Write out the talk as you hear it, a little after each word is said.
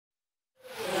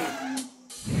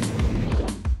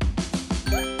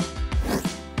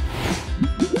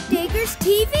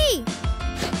TV.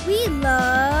 We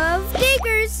love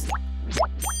diggers.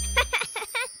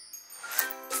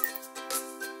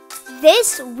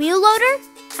 This wheel loader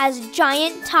has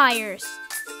giant tires.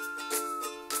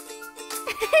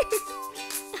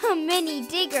 A mini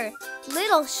digger,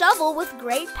 little shovel with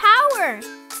great power.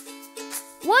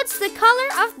 What's the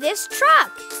color of this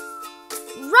truck?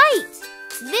 Right,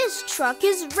 this truck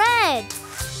is red.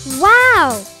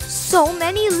 Wow, so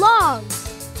many logs.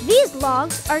 These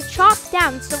logs are chopped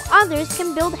down so others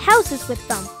can build houses with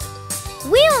them.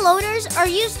 Wheel loaders are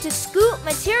used to scoop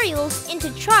materials into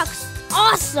trucks.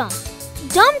 Awesome!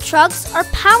 Dump trucks are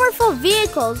powerful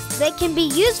vehicles that can be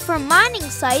used for mining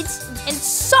sites and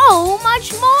so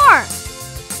much more.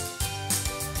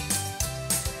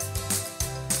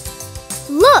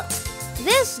 Look,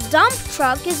 this dump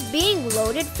truck is being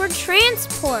loaded for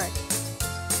transport.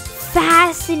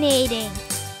 Fascinating.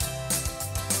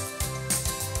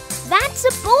 That's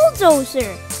a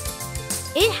bulldozer.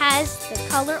 It has the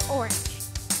color orange.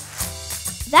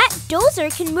 That dozer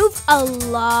can move a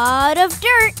lot of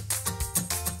dirt.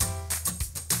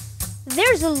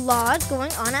 There's a lot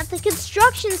going on at the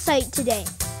construction site today.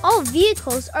 All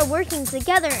vehicles are working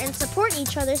together and support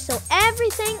each other so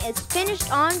everything is finished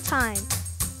on time.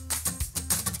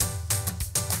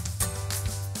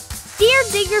 Dear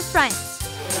Digger friends,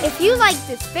 if you like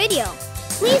this video,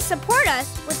 please support us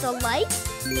with a like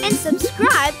and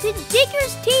subscribe to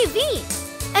Diggers TV.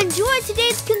 Enjoy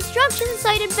today's construction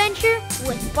site adventure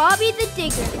with Bobby the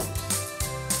Digger.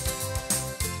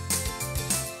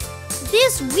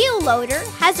 This wheel loader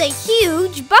has a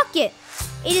huge bucket.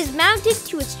 It is mounted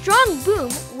to a strong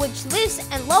boom which lifts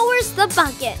and lowers the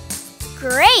bucket.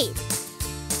 Great!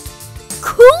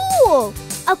 Cool!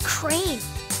 A crane.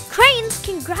 Cranes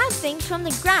can grab things from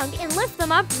the ground and lift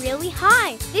them up really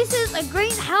high. This is a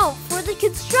great help for the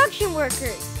construction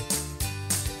workers.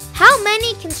 How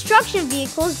many construction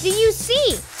vehicles do you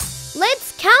see?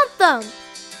 Let's count them.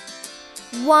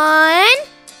 1,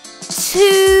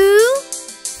 2,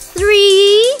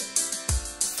 3.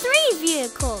 3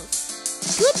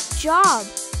 vehicles. Good job.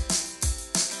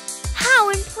 How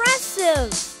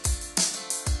impressive.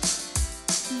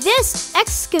 This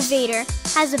excavator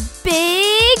has a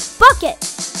big bucket.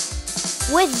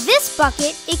 With this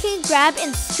bucket, it can grab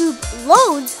and scoop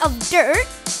loads of dirt,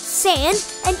 sand,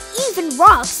 and even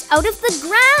rocks out of the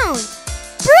ground.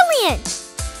 Brilliant!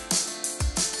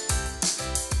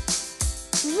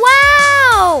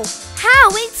 Wow! How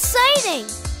exciting!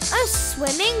 A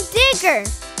swimming digger.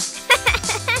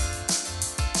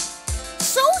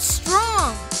 So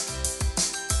strong.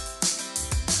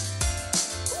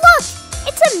 Look,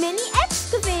 it's a mini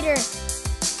excavator.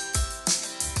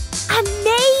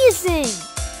 Amazing!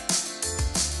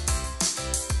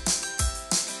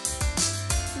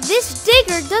 This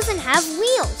digger doesn't have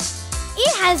wheels.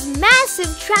 It has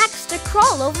massive tracks to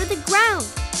crawl over the ground.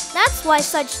 That's why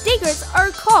such diggers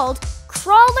are called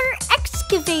crawler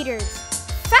excavators.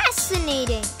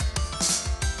 Fascinating!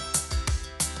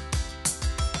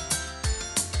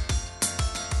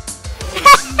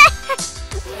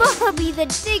 Bobby the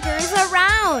Digger is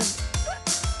around.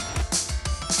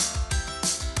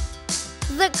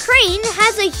 The crane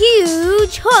has a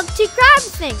huge hook to grab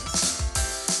things.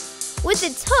 With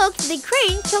its hook, the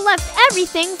crane can lift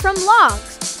everything from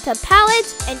logs to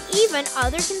pallets and even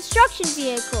other construction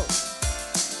vehicles.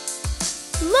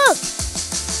 Look!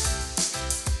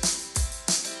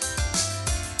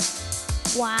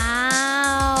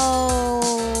 Wow!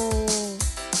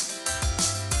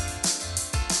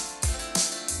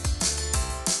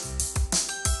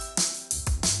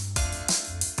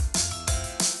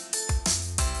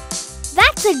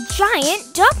 That's a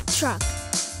giant dump truck.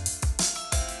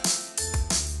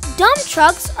 Dump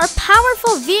trucks are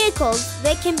powerful vehicles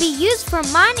that can be used for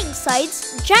mining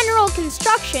sites, general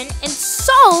construction, and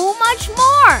so much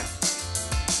more.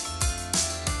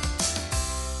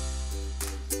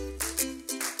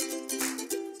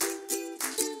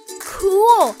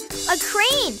 Cool! A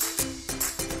crane!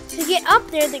 To get up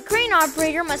there, the crane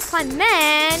operator must climb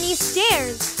many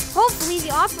stairs. Hopefully the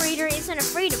operator isn't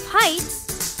afraid of heights.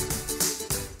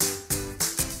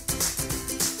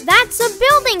 That's a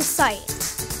building site.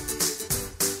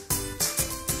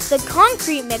 The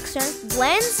concrete mixer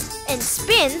blends and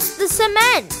spins the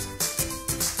cement.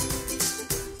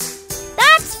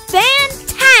 That's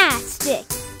fantastic!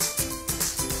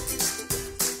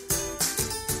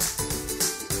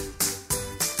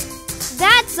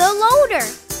 That's a loader,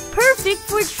 perfect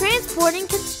for transporting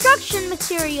construction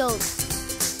materials.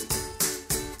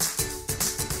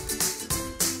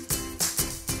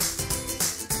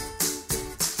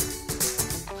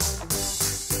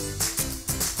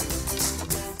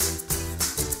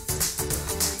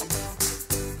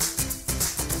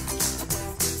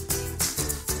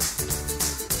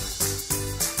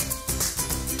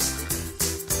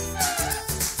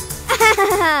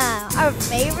 Our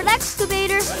favorite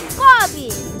excavator, Bobby.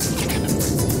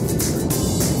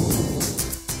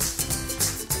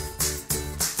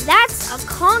 That's a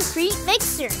concrete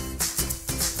mixer.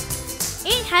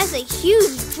 It has a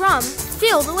huge drum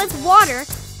filled with water,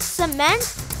 cement,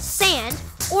 sand,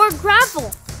 or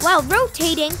gravel. While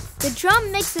rotating, the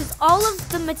drum mixes all of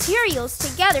the materials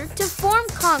together to form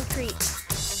concrete.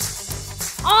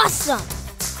 Awesome!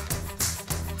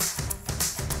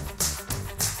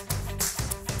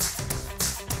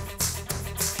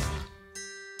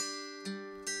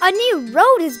 A new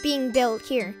road is being built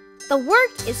here. The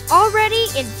work is already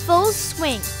in full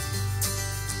swing.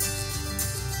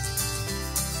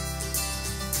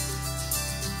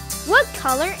 What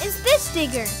color is this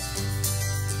digger?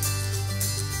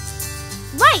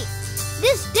 Right!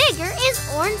 This digger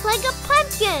is orange like a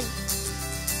pumpkin.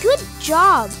 Good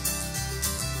job!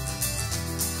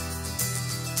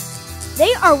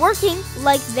 They are working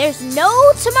like there's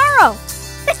no tomorrow.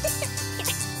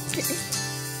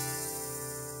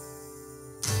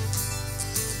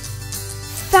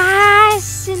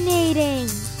 Fascinating!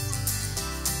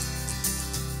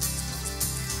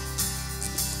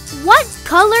 What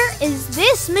color is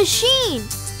this machine?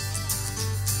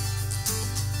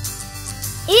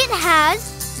 It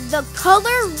has the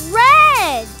color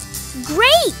red!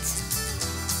 Great!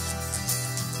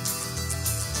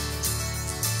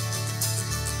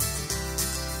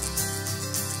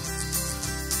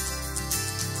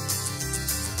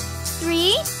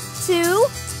 Three, 2,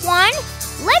 1,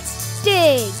 let's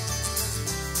dig!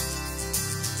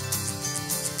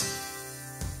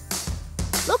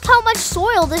 Look how much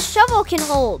soil this shovel can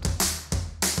hold.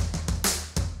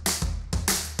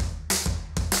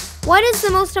 What is the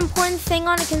most important thing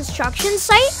on a construction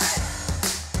site?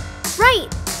 Right,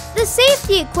 the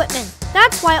safety equipment.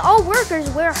 That's why all workers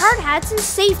wear hard hats and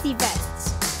safety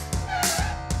vests.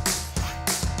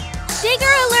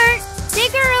 Digger alert!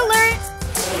 Digger alert!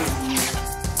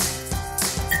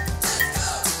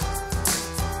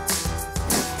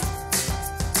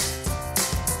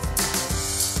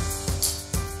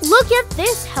 Look at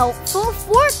this helpful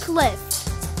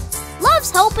forklift.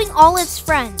 Loves helping all its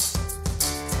friends.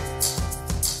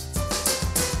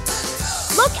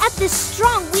 Look at this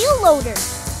strong wheel loader.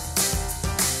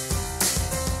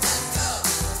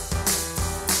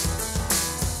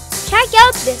 Check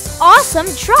out this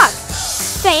awesome truck.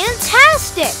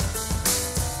 Fantastic!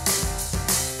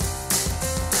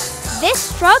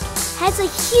 This truck has a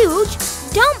huge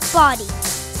dump body.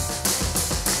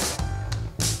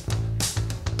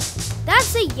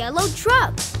 That's a yellow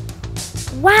truck.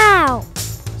 Wow,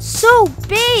 so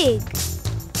big.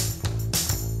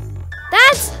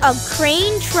 That's a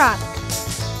crane truck.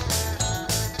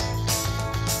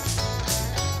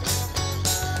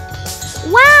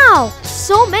 Wow,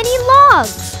 so many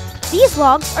logs. These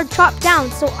logs are chopped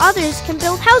down so others can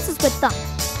build houses with them.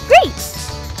 Great!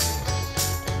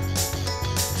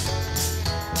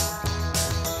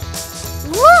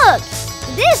 Look!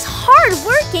 This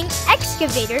hard-working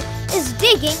excavator is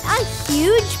digging a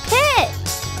huge pit.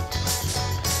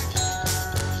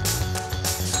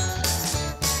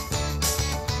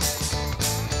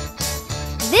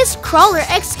 This crawler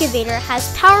excavator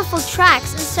has powerful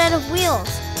tracks instead of wheels.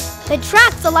 The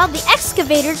tracks allow the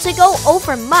excavator to go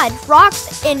over mud,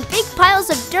 rocks, and big piles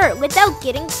of dirt without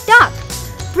getting stuck.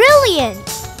 Brilliant!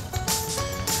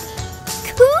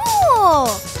 Cool!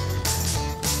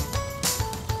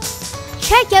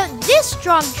 Check out this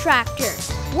strong tractor.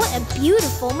 What a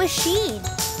beautiful machine.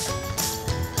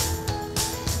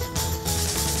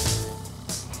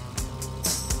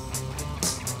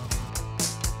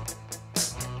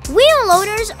 Wheel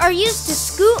loaders are used to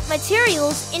scoop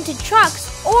materials into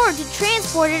trucks or to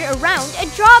transport it around a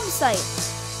job site.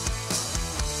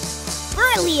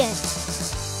 Brilliant!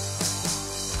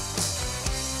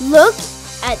 Look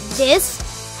at this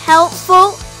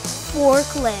helpful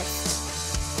forklift.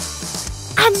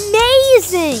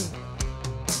 Amazing!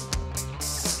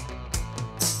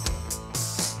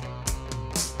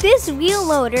 This wheel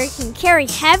loader can carry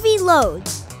heavy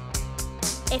loads.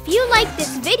 If you like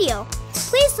this video,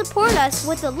 please support us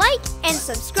with a like and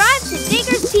subscribe to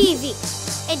Diggers TV.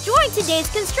 Enjoy today's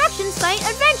construction site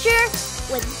adventure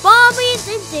with Bobby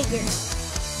the Digger.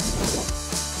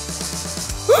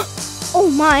 Oh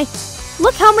my!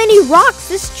 Look how many rocks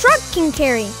this truck can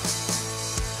carry.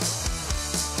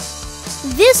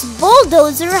 This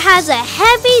bulldozer has a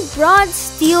heavy, broad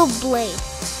steel blade.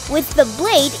 With the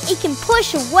blade, it can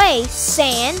push away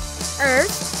sand,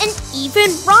 earth, and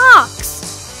even rocks.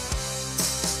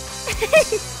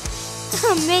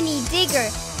 A mini digger,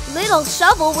 little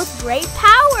shovel with great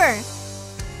power.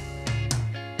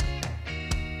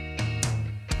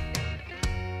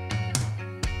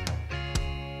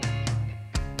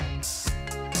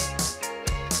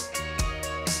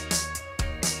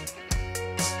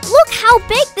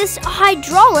 this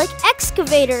hydraulic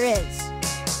excavator is.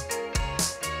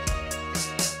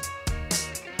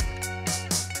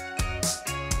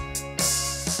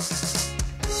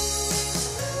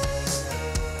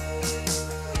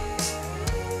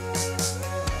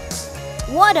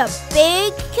 What a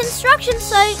big construction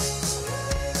site!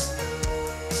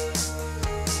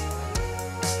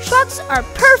 Trucks are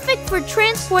perfect for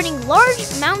transporting large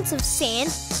amounts of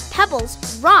sand, pebbles,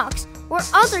 rocks, or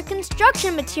other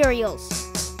construction materials.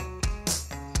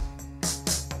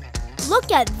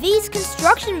 Look at these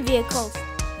construction vehicles.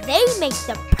 They make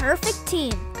the perfect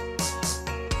team.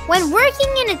 When working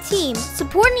in a team,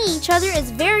 supporting each other is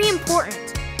very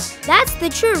important. That's the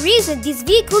true reason these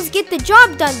vehicles get the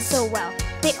job done so well.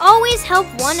 They always help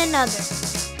one another.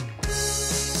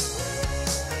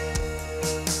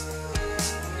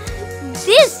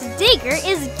 This digger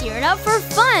is geared up for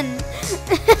fun.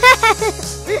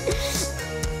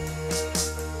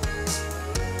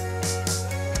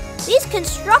 These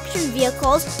construction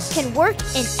vehicles can work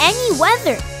in any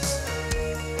weather.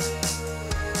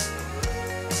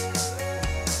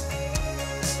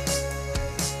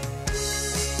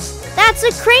 That's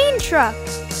a crane truck.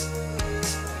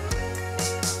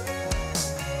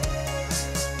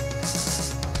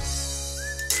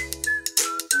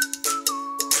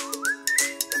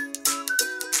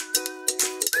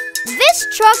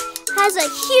 This truck has a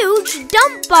huge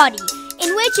dump body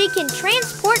in which it can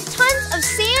transport tons of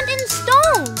sand and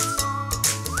stones.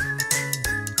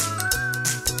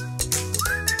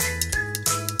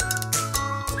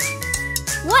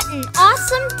 What an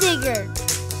awesome digger!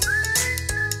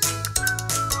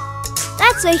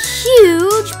 That's a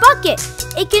huge bucket.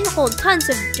 It can hold tons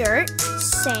of dirt,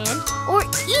 sand, or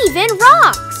even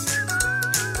rocks.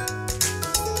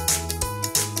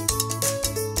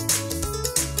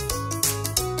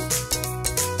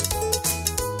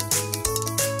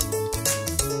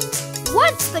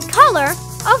 What's the color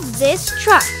of this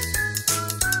truck?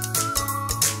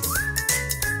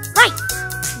 Right,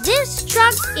 this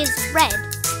truck is red.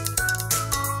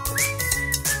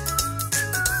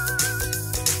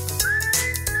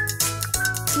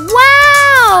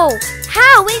 Wow!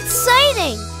 How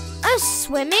exciting! A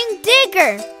swimming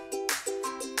digger!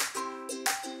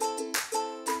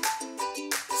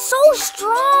 So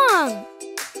strong!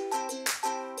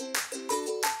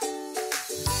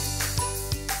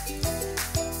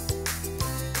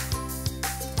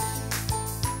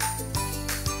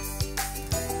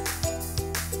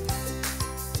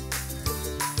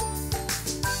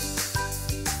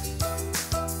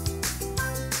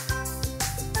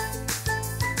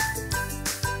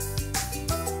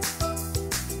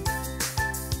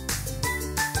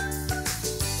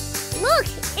 Look,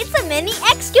 it's a mini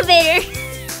excavator.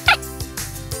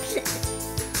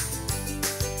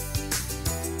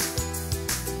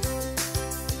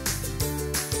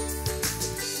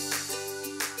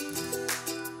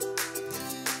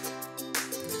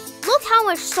 Look how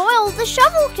much soil the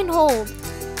shovel can hold.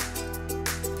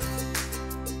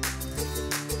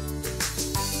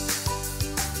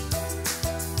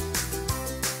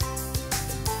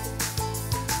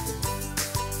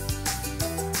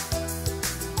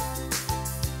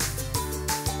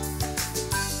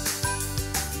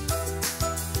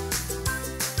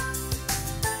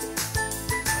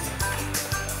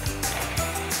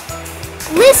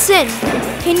 Listen!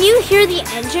 Can you hear the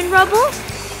engine rumble?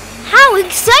 How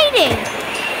exciting!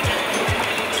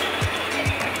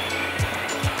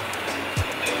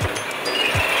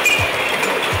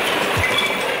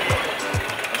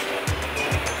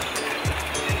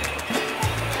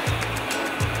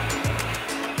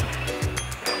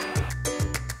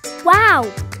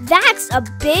 Wow, that's a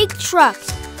big truck.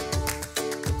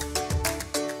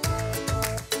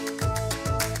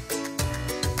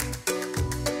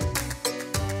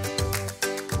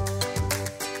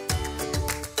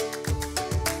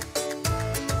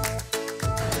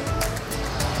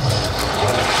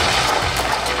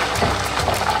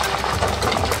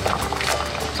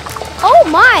 Oh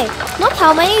my! Look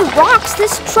how many rocks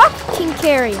this truck can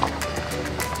carry.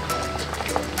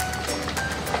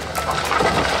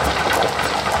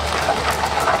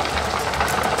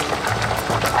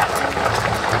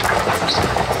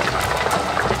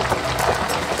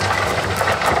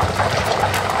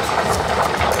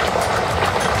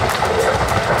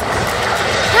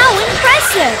 How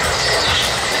impressive!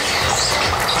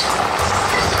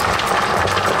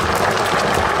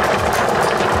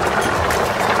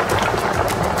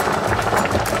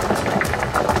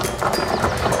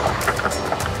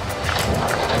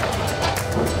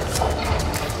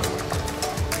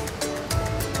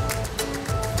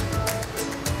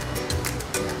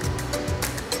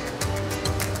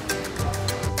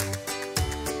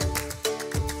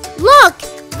 Look!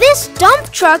 This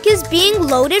dump truck is being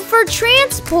loaded for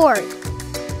transport.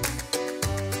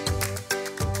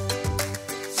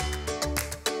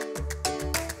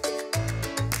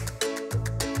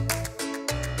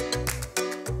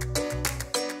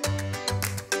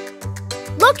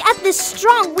 Look at this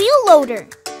strong wheel loader.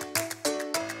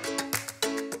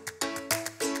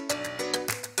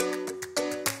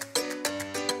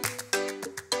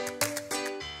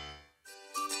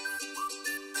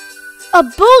 A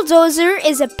bulldozer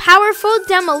is a powerful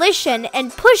demolition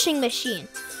and pushing machine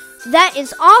that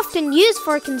is often used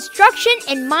for construction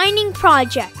and mining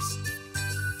projects.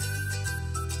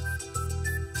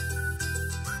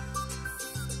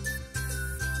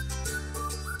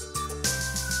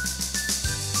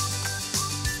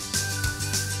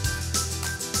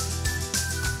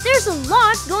 There's a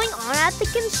lot going on at the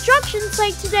construction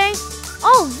site today.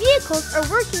 All vehicles are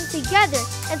working together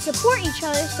and support each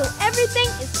other so everything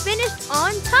is finished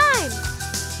on time.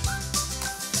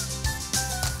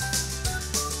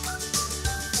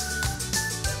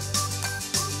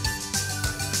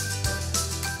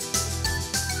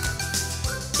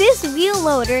 This wheel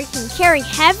loader can carry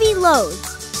heavy loads.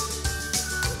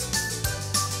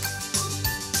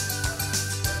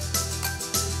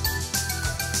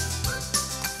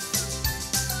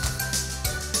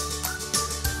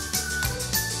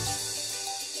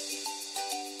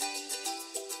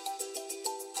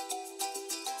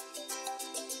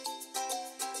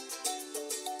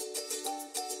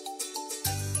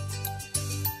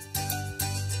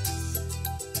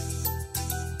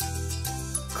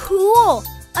 Cool!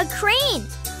 A crane!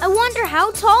 I wonder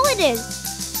how tall it is.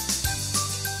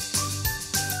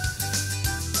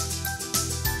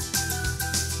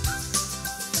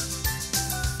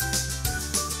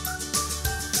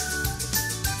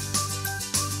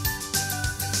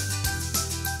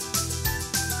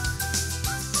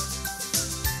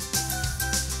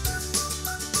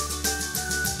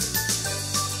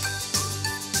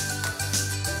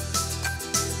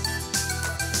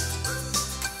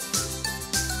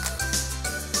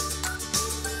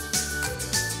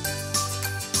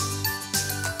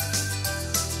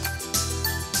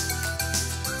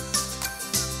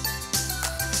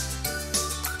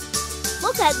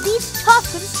 Look at these tough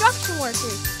construction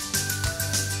workers.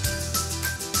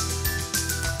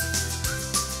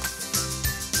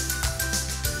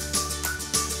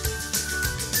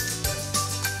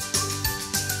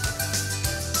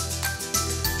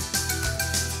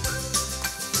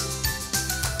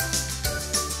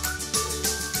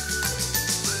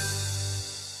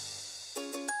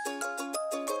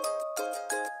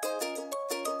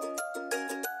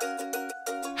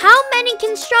 How many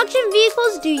construction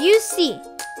vehicles do you see?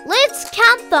 Let's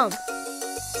count them.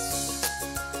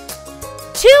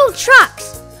 2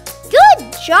 trucks.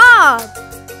 Good job!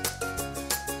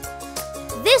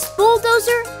 This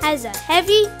bulldozer has a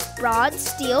heavy, broad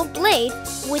steel blade.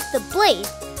 With the blade,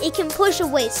 it can push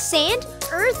away sand,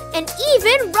 earth, and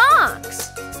even rocks.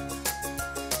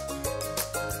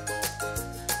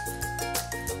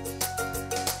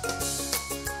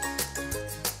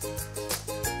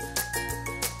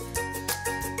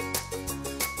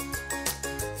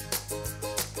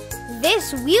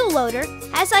 This wheel loader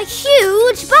has a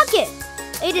huge bucket.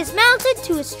 It is mounted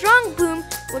to a strong boom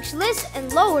which lifts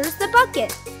and lowers the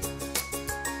bucket.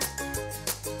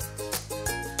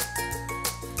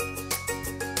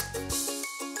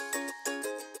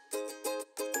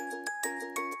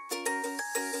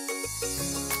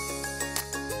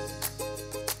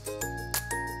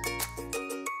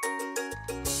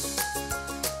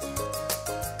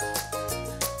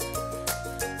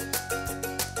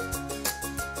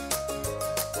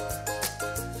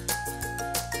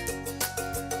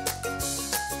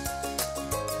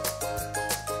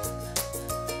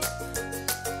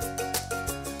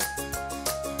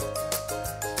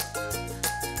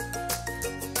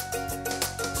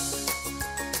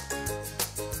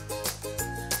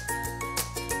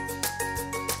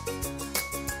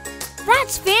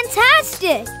 That's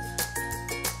fantastic!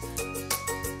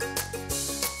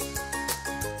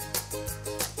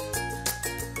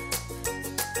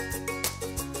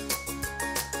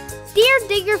 Dear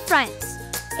Digger friends,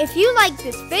 if you like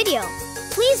this video,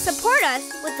 please support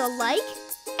us with a like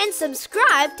and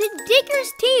subscribe to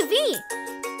Diggers TV.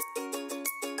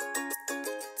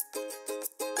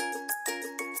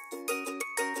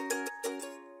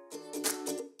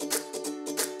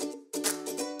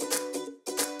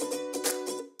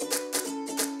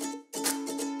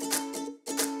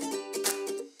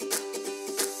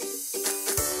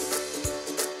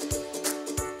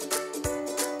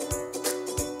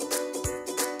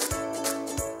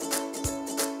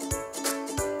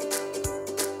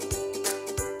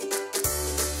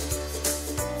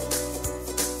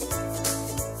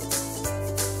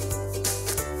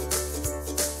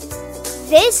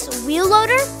 This wheel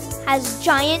loader has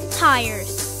giant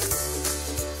tires.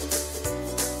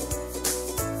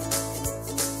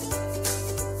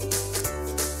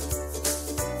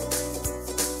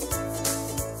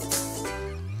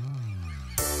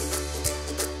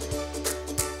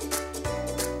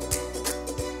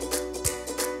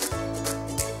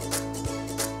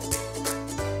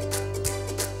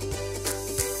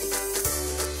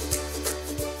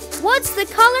 What's the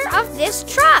color of this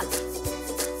truck?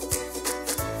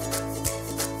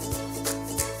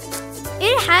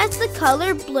 It has the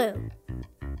color blue.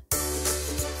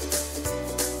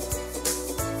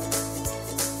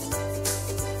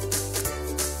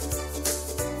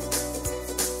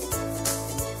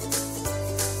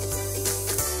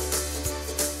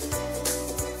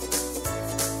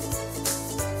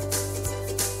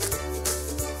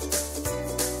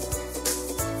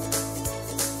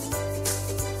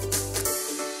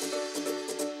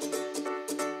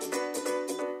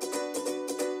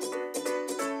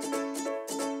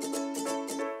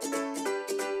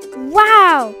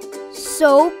 Wow,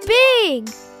 so big!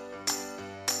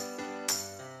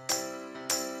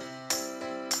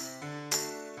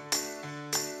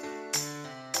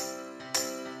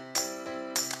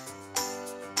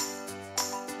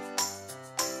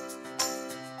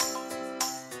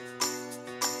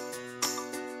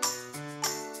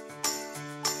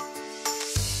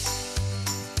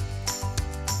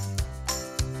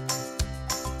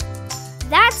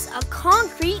 That's a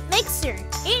concrete mixer.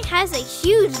 It has a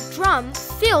huge drum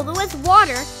filled with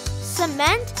water,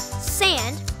 cement,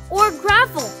 sand, or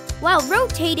gravel. While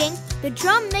rotating, the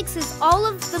drum mixes all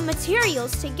of the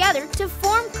materials together to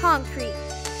form concrete.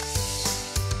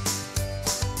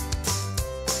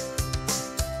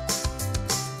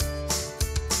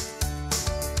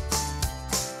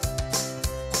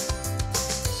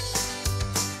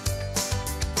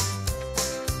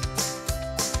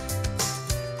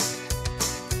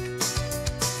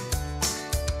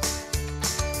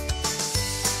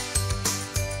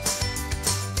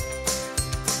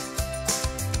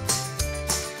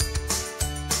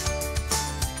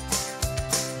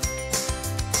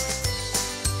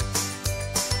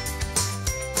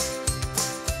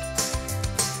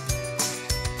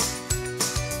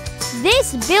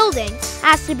 This building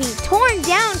has to be torn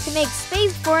down to make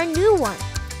space for a new one.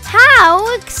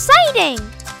 How exciting!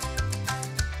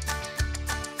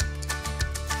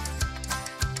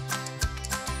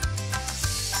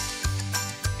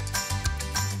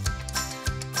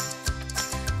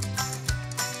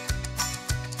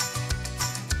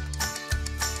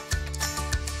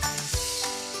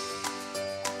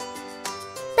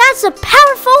 That's a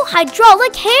powerful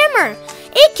hydraulic hammer!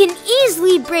 It can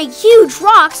easily break huge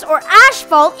rocks or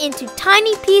asphalt into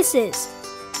tiny pieces.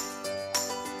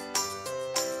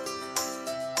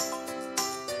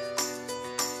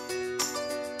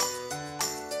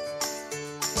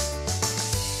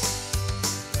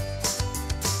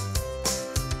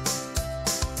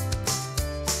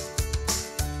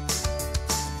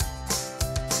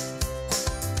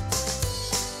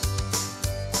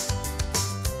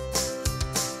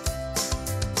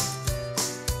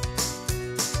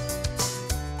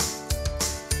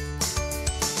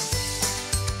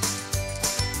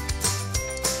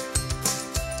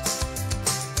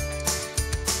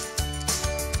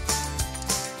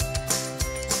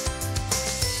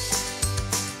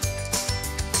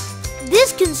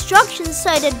 This construction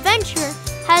site adventure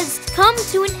has come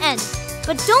to an end,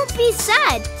 but don't be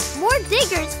sad. More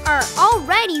diggers are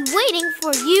already waiting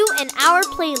for you in our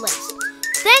playlist.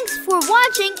 Thanks for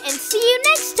watching and see you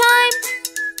next time!